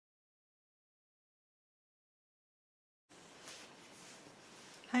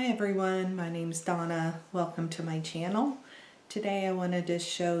Hi everyone, my name's Donna. Welcome to my channel. Today I wanted to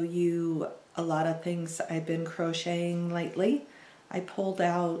show you a lot of things I've been crocheting lately. I pulled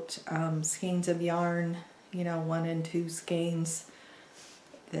out skeins of yarn, 1 and 2 skeins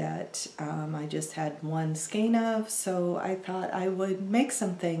that I just had one skein of, so I thought I would make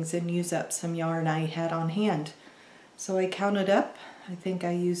some things and use up some yarn I had on hand. So I counted up. I think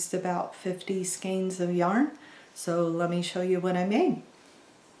I used about 50 skeins of yarn. So let me show you what I made.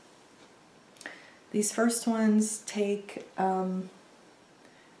 These first ones take a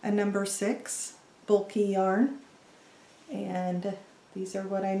number 6 bulky yarn, and these are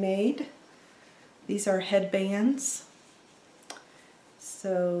what I made. These are headbands,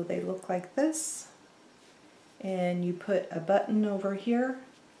 so they look like this, and you put a button over here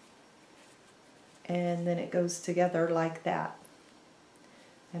and then it goes together like that.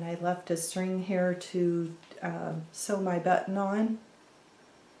 And I left a string here to sew my button on.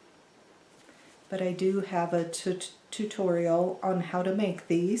 But I do have a tutorial on how to make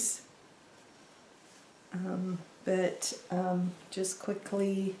these. Just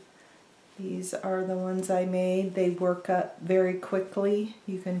quickly, these are the ones I made. They work up very quickly.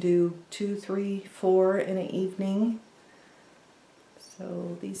 You can do 2, 3, 4 in an evening.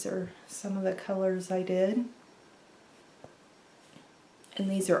 So these are some of the colors I did. And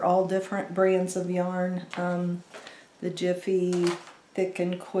these are all different brands of yarn. The Jiffy, Thick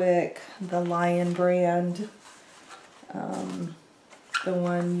and Quick, the Lion brand, the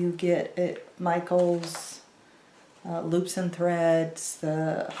one you get at Michael's, Loops and Threads,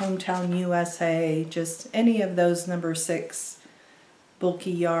 the Hometown USA, just any of those number 6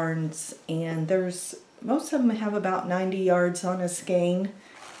 bulky yarns. And most of them have about 90 yards on a skein,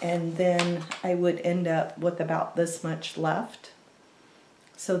 and then I would end up with about this much left.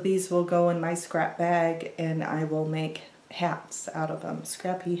 So these will go in my scrap bag and I will make hats out of them,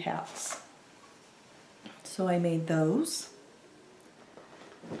 scrappy hats. So I made those.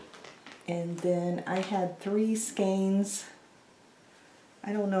 And then I had 3 skeins.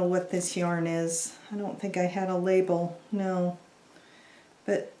 I don't know what this yarn is. I don't think I had a label, no.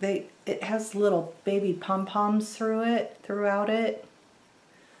 But it has little baby pom-poms throughout it.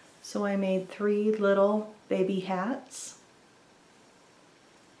 So I made 3 little baby hats.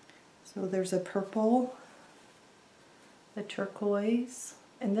 So there's a purple, the turquoise,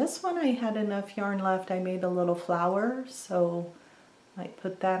 and this one I had enough yarn left. I made a little flower, so I might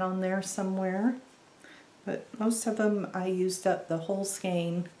put that on there somewhere. But most of them I used up the whole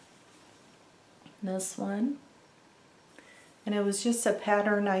skein. This one, and it was just a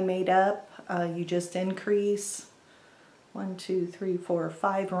pattern I made up. You just increase 1, 2, 3, 4,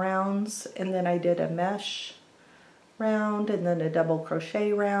 5 rounds, and then I did a mesh round, and then a double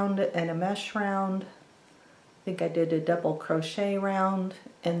crochet round, and a mesh round. I think I did a double crochet round,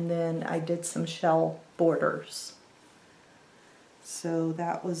 and then I did some shell borders. So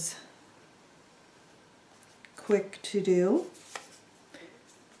that was quick to do.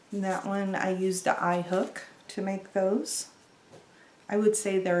 And that one I used an eye hook to make those. I would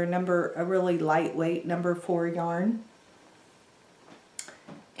say they're a really lightweight number 4 yarn.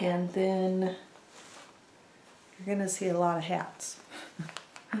 And then you're going to see a lot of hats.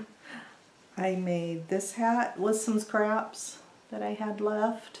 I made this hat with some scraps that I had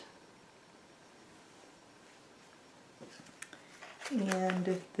left.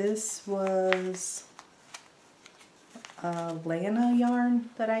 And this was Lana yarn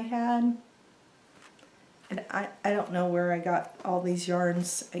that I had. And I don't know where I got all these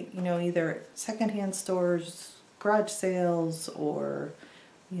yarns, either at secondhand stores, garage sales, or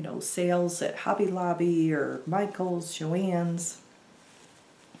sales at Hobby Lobby or Michael's, Joann's.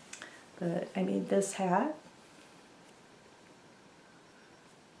 But I made this hat.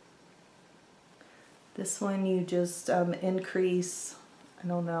 This one you just increase, I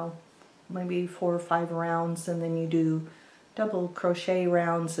don't know, maybe 4 or 5 rounds, and then you do double crochet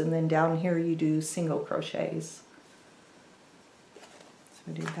rounds, and then down here you do single crochets. So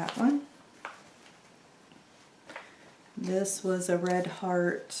I did that one. This was a Red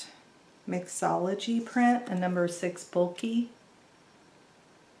Heart Mixology print, a number 6 bulky.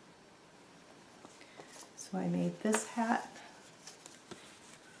 So I made this hat.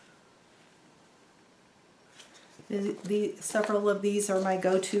 Several of these are my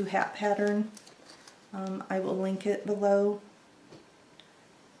go-to hat pattern. I will link it below.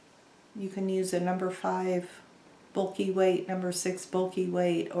 You can use a number 5 bulky weight, number 6 bulky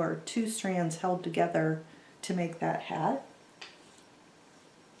weight, or 2 strands held together to make that hat.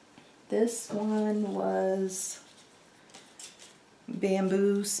 This one was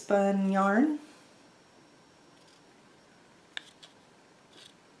bamboo spun yarn.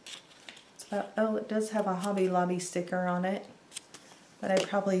 Oh, it does have a Hobby Lobby sticker on it, but I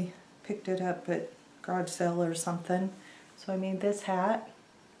probably picked it up at garage sale or something. So I made this hat,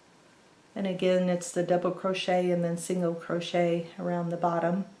 and again it's the double crochet and then single crochet around the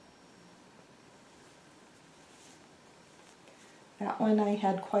bottom. That one I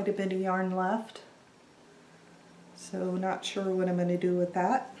had quite a bit of yarn left, so not sure what I'm going to do with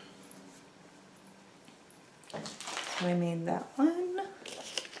that. So I made that one.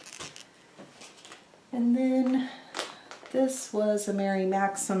 And then this was a Mary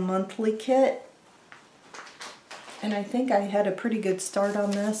Maxim monthly kit. And I think I had a pretty good start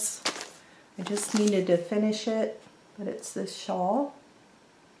on this. I just needed to finish it, but it's this shawl.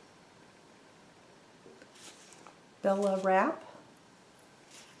 Bella wrap.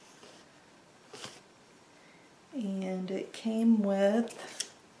 And it came with,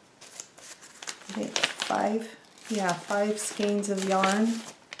 I think, five skeins of yarn.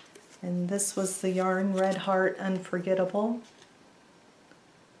 And this was the yarn Red Heart Unforgettable.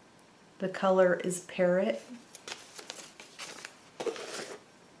 The color is Parrot.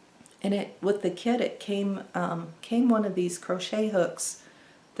 And it, with the kit, it came one of these crochet hooks.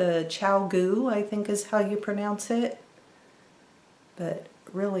 The Chow Goo, I think is how you pronounce it. But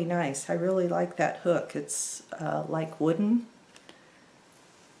really nice. I really like that hook. It's like wooden.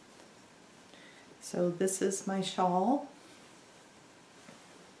 So this is my shawl.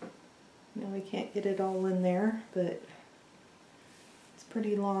 Now we can't get it all in there, but it's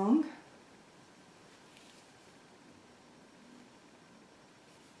pretty long.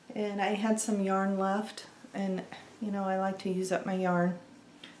 And I had some yarn left, and you know, I like to use up my yarn.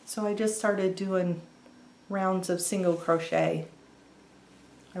 So I just started doing rounds of single crochet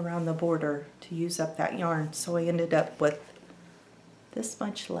around the border to use up that yarn. So I ended up with this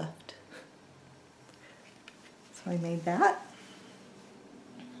much left. So I made that.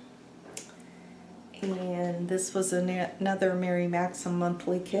 And this was another Mary Maxim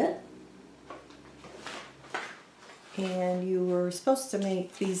monthly kit. And you were supposed to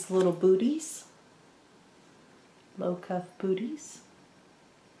make these little booties, low cuff booties.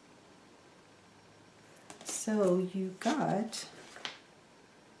 So you got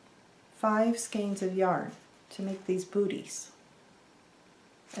 5 skeins of yarn to make these booties.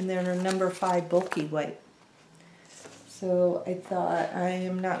 And they're number 5 bulky weight. So I thought, I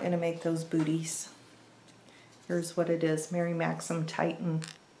am not going to make those booties. Here's what it is, Mary Maxim Titan.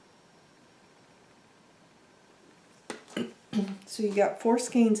 So you got 4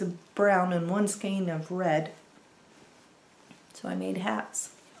 skeins of brown and 1 skein of red. So I made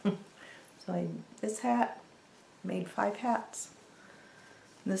hats. So this hat, made 5 hats.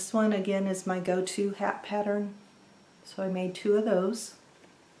 This one again is my go-to hat pattern. So I made 2 of those.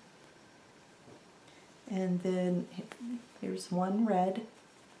 And then here's 1 red.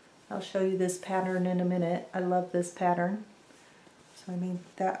 I'll show you this pattern in a minute. I love this pattern. So I made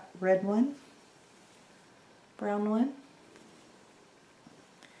that red one, brown one,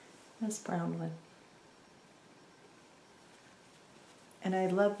 this brown one. And I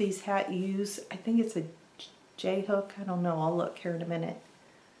love these hat U's. I think it's a J hook. I don't know. I'll look here in a minute.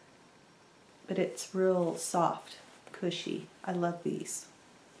 But it's real soft, cushy. I love these.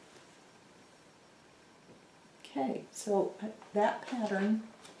 Okay, so that pattern,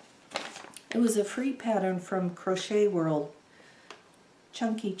 it was a free pattern from Crochet World.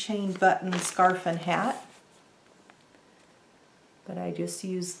 Chunky chain button scarf and hat. But I just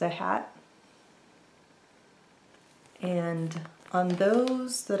used the hat. And on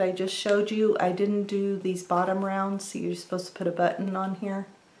those that I just showed you, I didn't do these bottom rounds, so you're supposed to put a button on here.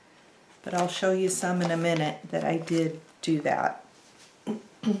 But I'll show you some in a minute that I did do that.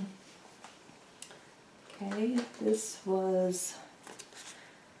 Okay, this was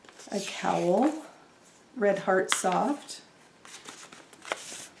a cowl, Red Heart Soft.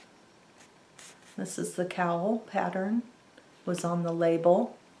 This is the cowl pattern, was on the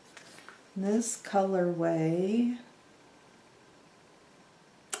label. This colorway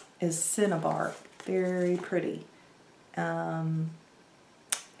is Cinnabar, very pretty. And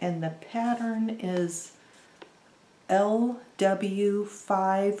the pattern is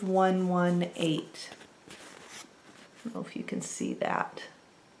LW5118. I don't know if you can see that.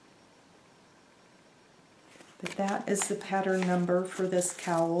 But that is the pattern number for this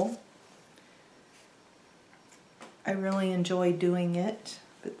cowl. I really enjoy doing it,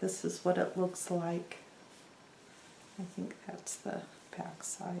 but this is what it looks like. I think that's the back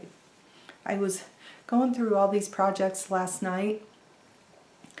side. I was going through all these projects last night,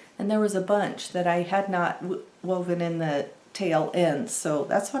 and there was a bunch that I had not woven in the tail ends, so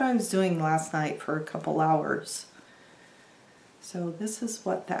that's what I was doing last night for a couple hours. So this is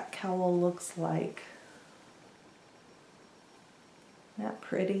what that cowl looks like. Isn't that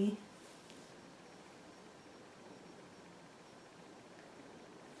pretty?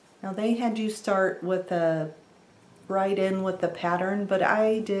 Now they had you start with a right in with the pattern, but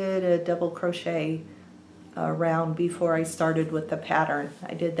I did a double crochet round before I started with the pattern.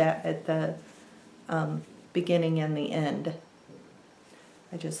 I did that at the beginning and the end.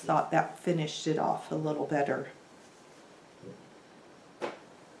 I just thought that finished it off a little better.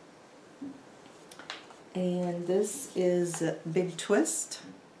 And this is Big Twist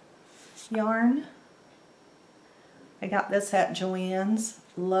yarn. I got this at Joann's.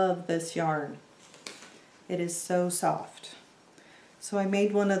 Love this yarn. It is so soft. So I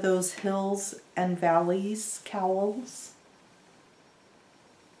made one of those hills and valleys cowls.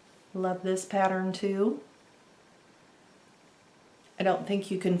 Love this pattern too. I don't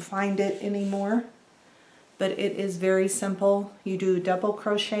think you can find it anymore, but it is very simple. You do a double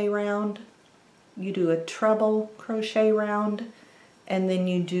crochet round, you do a treble crochet round, and then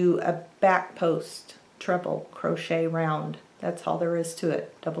you do a back post treble crochet round. That's all there is to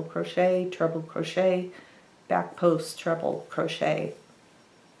it. Double crochet, treble crochet, back post, treble crochet.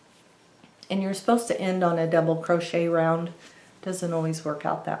 And you're supposed to end on a double crochet round. Doesn't always work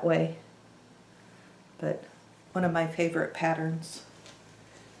out that way, but one of my favorite patterns.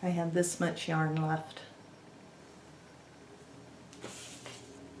 I have this much yarn left.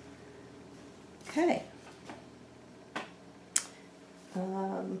 Okay.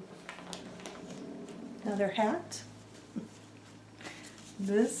 Another hat.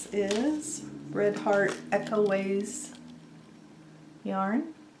 This is Red Heart Echo Ways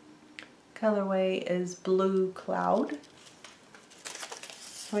yarn. Colorway is Blue Cloud.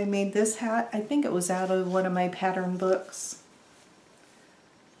 So I made this hat. I think it was out of one of my pattern books.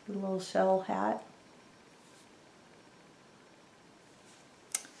 A little shell hat.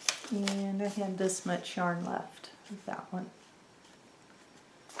 And I had this much yarn left of that one.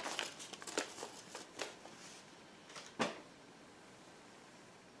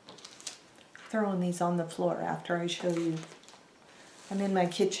 Throwing these on the floor after I show you. I'm in my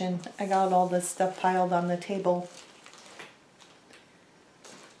kitchen. I got all this stuff piled on the table.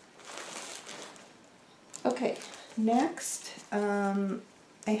 Okay, next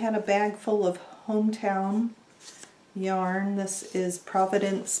I had a bag full of Hometown yarn. This is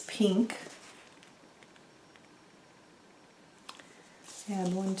Providence Pink.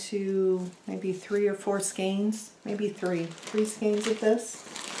 And 1, 2, maybe 3 or 4 skeins, maybe 3 skeins of this.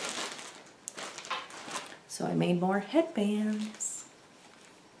 So I made more headbands.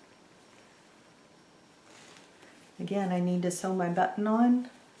 Again, I need to sew my button on.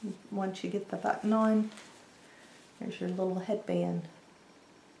 Once you get the button on, there's your little headband.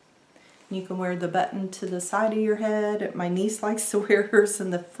 You can wear the button to the side of your head. My niece likes to wear hers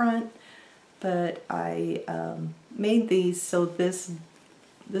in the front, but I made these so this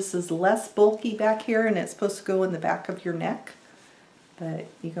is less bulky back here, and it's supposed to go in the back of your neck, but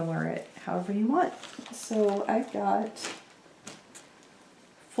you can wear it however you want. So I've got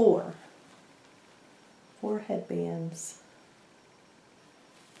 4 headbands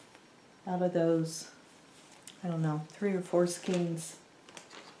out of those, I don't know, 3 or 4 skeins.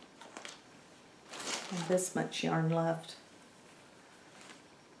 And this much yarn left.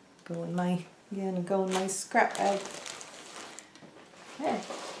 Go in my scrap bag. Okay,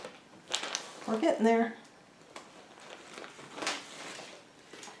 we're getting there.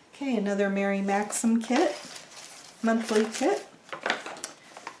 Okay, another Mary Maxim kit, monthly kit.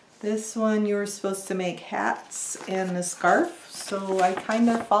 This one you were supposed to make hats and a scarf, so I kind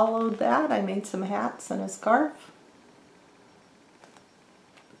of followed that. I made some hats and a scarf.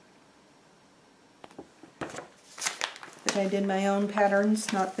 But I did my own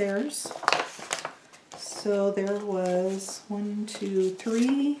patterns, not theirs. So there was 1, 2,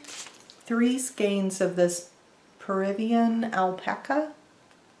 3 skeins of this Peruvian alpaca.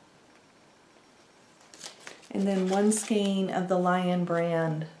 And then 1 skein of the Lion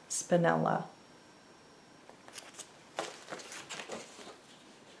brand Spinella.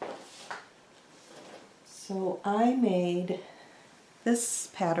 So I made this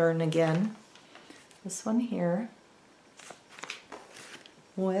pattern again, this one here,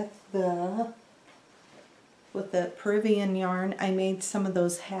 with the Peruvian yarn. I made some of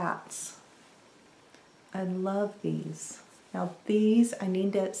those hats. I love these. Now these, I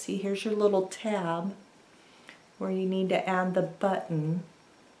need to see, here's your little tab where you need to add the button.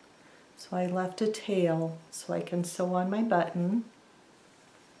 So I left a tail so I can sew on my button.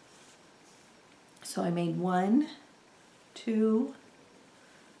 So I made 1, 2,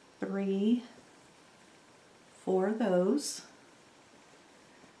 3, 4 of those.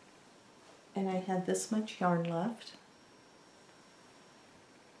 and I had this much yarn left.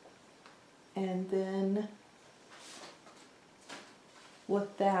 And then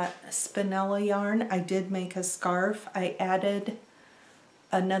with that spinella yarn, I did make a scarf. I added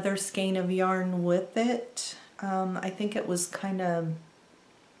another skein of yarn with it. I think it was kind of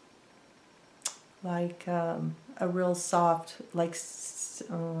like a real soft, like,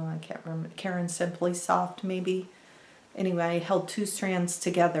 I can't remember, Karen Simply Soft maybe. Anyway, I held 2 strands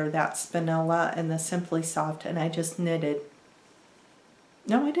together, that spinella and the Simply Soft, and I just knitted.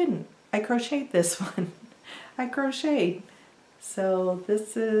 No, I didn't. I crocheted this one. I crocheted. So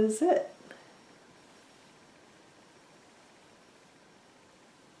this is it.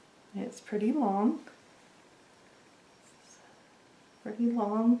 It's pretty long. Pretty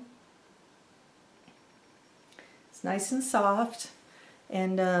long. It's nice and soft.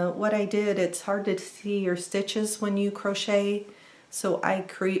 And what I did, it's hard to see your stitches when you crochet, so I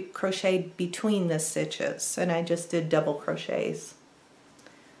crocheted between the stitches, and I just did double crochets.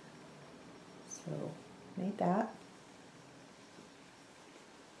 So, made that.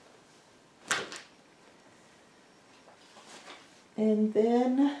 And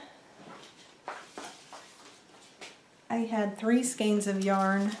then I had 3 skeins of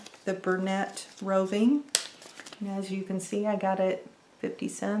yarn, the Burnett Roving. And as you can see, I got it 50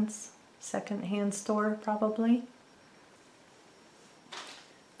 cents, second-hand store probably.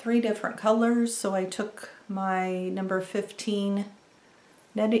 3 different colors, so I took my number 15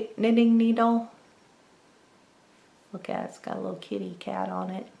 knitting needle. Look at it, it's got a little kitty cat on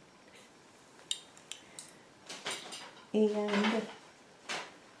it. And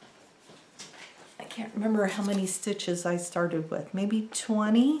I can't remember how many stitches I started with. Maybe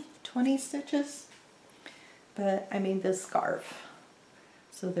 20 stitches. But I made this scarf.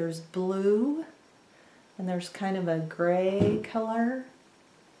 So there's blue, and there's kind of a gray color,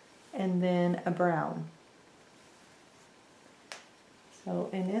 and then a brown. So,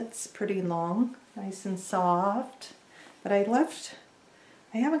 and it's pretty long, nice and soft. But I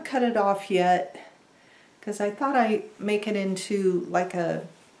haven't cut it off yet, because I thought I'd make it into like a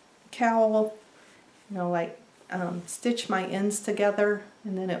cowl, you know, like stitch my ends together,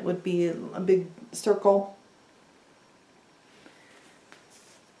 and then it would be a big circle.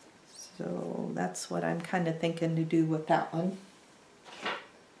 So that's what I'm kind of thinking to do with that one.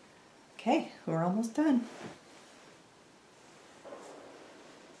 Okay, we're almost done.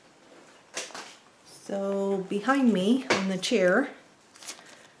 So behind me on the chair,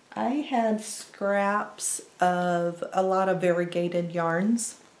 I had scraps of a lot of variegated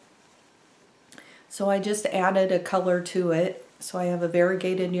yarns. So I just added a color to it. So I have a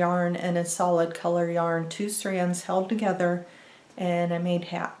variegated yarn and a solid color yarn, 2 strands held together, and I made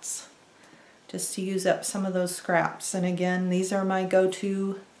hats just to use up some of those scraps. And again, these are my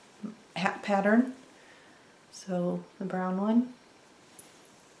go-to hat pattern. So the brown one,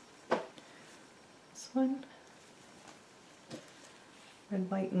 this one,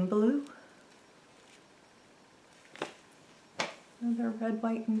 red, white, and blue, another red,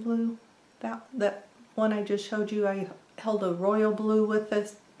 white, and blue. That one I just showed you, I held a royal blue with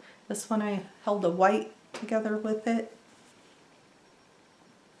this. This one I held a white together with it.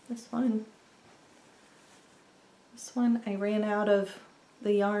 This one I ran out of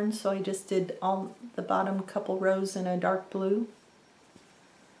the yarn, so I just did all the bottom couple rows in a dark blue.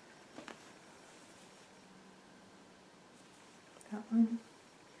 That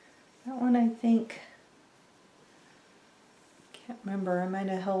one I think, can't remember, I might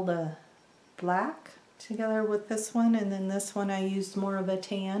have held a black together with this one, and then this one I used more of a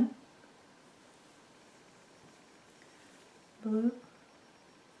tan. Blue.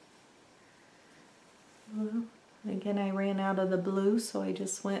 Blue. Again, I ran out of the blue, so I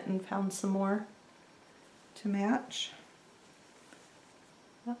just went and found some more to match.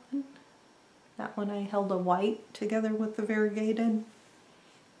 That one I held a white together with the variegated.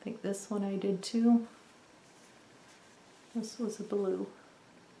 I think this one I did too. This was a blue.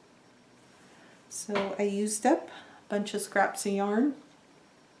 So I used up a bunch of scraps of yarn.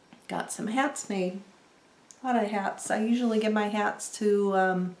 Got some hats made. A lot of hats. I usually give my hats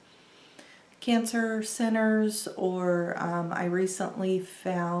to cancer centers, or I recently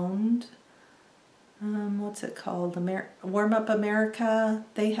found, what's it called, Warm Up America.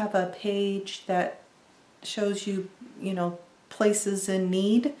 They have a page that shows you, you know, places in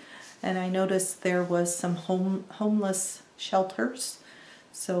need, and I noticed there was some homeless shelters,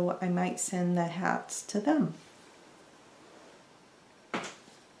 so I might send the hats to them.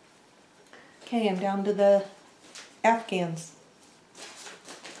 Okay, I'm down to the Afghans.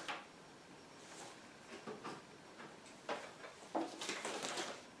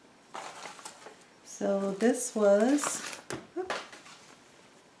 So this was,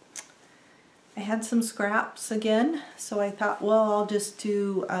 I had some scraps again, so I thought, well, I'll just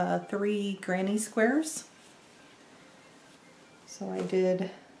do 3 granny squares. So I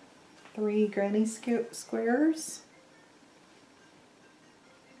did 3 granny squares,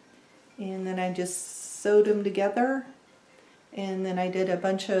 and then I just sewed them together, and then I did a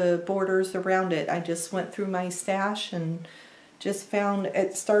bunch of borders around it. I just went through my stash and just found,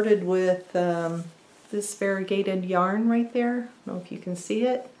 it started with this variegated yarn right there. I don't know if you can see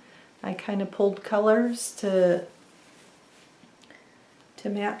it. I kind of pulled colors to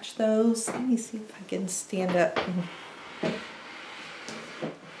match those. Let me see if I can stand up and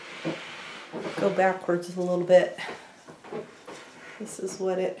go backwards a little bit. This is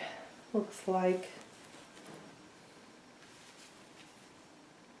what it looks like.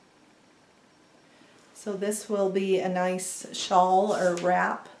 So this will be a nice shawl or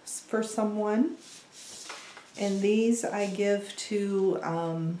wrap for someone. And these I give to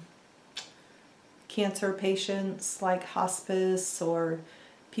cancer patients, like hospice or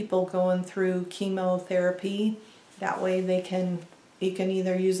people going through chemotherapy. That way you can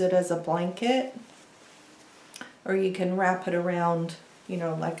either use it as a blanket, or you can wrap it around, you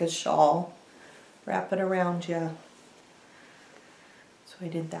know, like a shawl. Wrap it around you. So I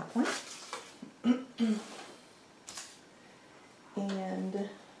did that one. And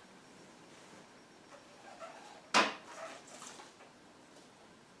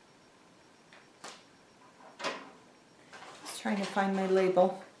just trying to find my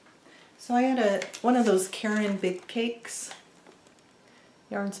label. So I had one of those Karen Big Cakes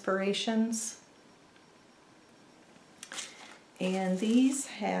Yarnspirations, and these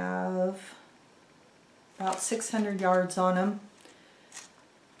have about 600 yards on them.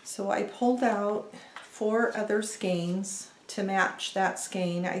 So I pulled out 4 other skeins to match that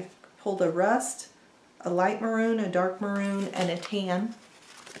skein. I pulled a rust, a light maroon, a dark maroon, and a tan,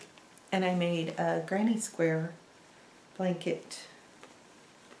 and I made a granny square blanket.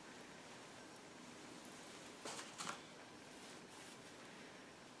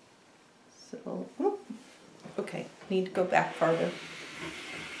 So, okay, need to go back farther.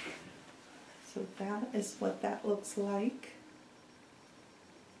 So that is what that looks like.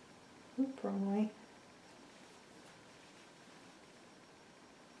 Oop, wrong way.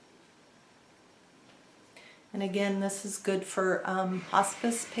 And again, this is good for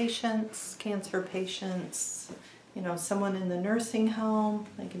hospice patients, cancer patients, you know, someone in the nursing home.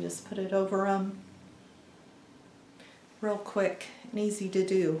 They can just put it over them. Real quick and easy to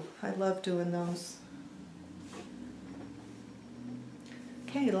do. I love doing those.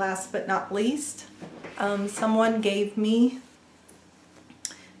 Okay, last but not least, someone gave me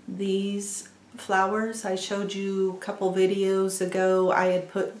these flowers. I showed you a couple videos ago. I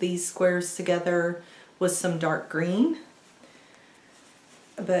had put these squares together with some dark green.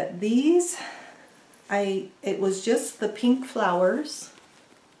 But these, it was just the pink flowers.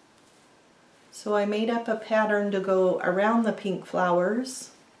 So I made up a pattern to go around the pink flowers.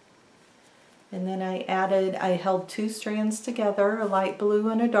 And then I held 2 strands together, a light blue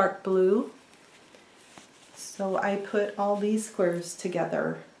and a dark blue. So I put all these squares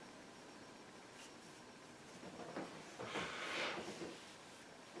together.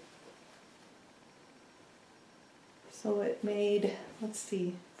 So it made, let's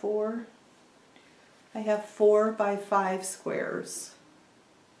see, 4. I have 4 by 5 squares.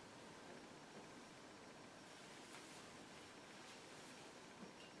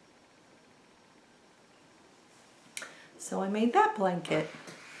 So I made that blanket.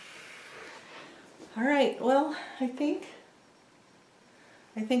 All right, well, I think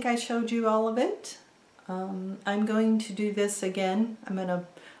I showed you all of it. I'm going to do this again.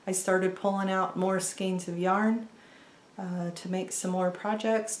 I started pulling out more skeins of yarn to make some more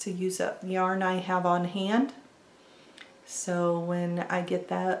projects, to use up yarn I have on hand. So when I get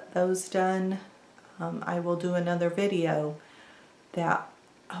those done, I will do another video that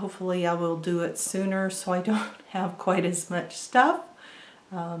hopefully I will do it sooner so I don't have quite as much stuff.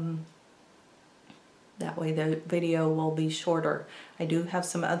 That way the video will be shorter. I do have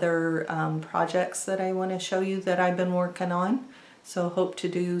some other projects that I want to show you that I've been working on, so hope to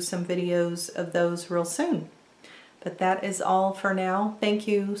do some videos of those real soon. But that is all for now. Thank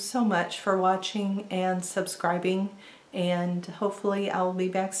you so much for watching and subscribing, and hopefully I'll be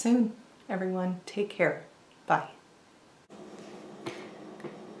back soon. Everyone, take care. Bye.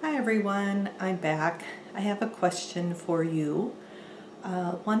 Hi everyone, I'm back. I have a question for you.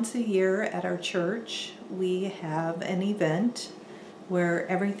 Once a year at our church we have an event where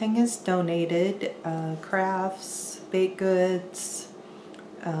everything is donated, crafts, baked goods,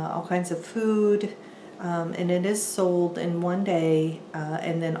 all kinds of food. and it is sold in one day,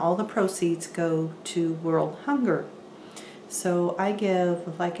 and then all the proceeds go to World Hunger. So I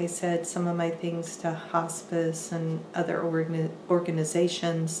give, like I said, some of my things to hospice and other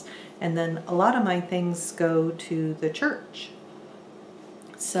organizations, and then a lot of my things go to the church.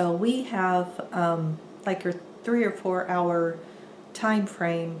 So we have like a 3 or 4 hour time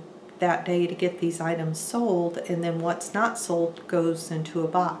frame that day to get these items sold, and then what's not sold goes into a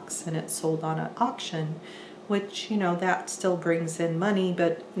box and it's sold on an auction, which, you know, that still brings in money,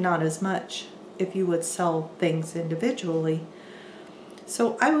 but not as much if you would sell things individually.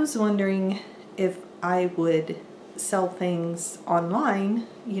 So I was wondering if I would sell things online.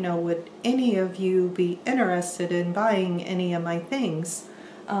 You know, would any of you be interested in buying any of my things?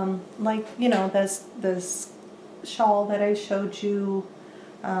 Like, you know, this shawl that I showed you,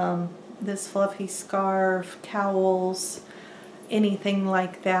 this fluffy scarf, cowls, anything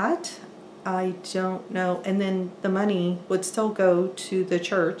like that. I don't know. And then the money would still go to the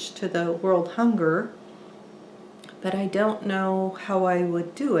church, to the World Hunger, but I don't know how I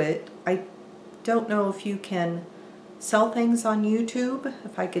would do it. I don't know if you can sell things on YouTube,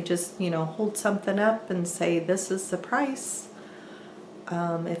 if I could just, you know, hold something up and say this is the price.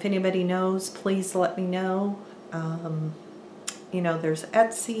 If anybody knows, please let me know. You know, there's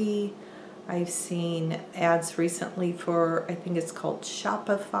Etsy. I've seen ads recently for, I think it's called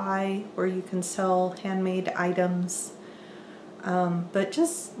Shopify, where you can sell handmade items. But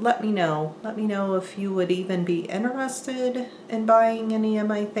just let me know. Let me know if you would even be interested in buying any of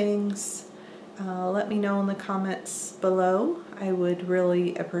my things. Let me know in the comments below. I would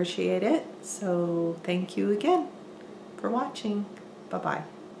really appreciate it. So thank you again for watching.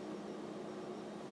 Bye-bye.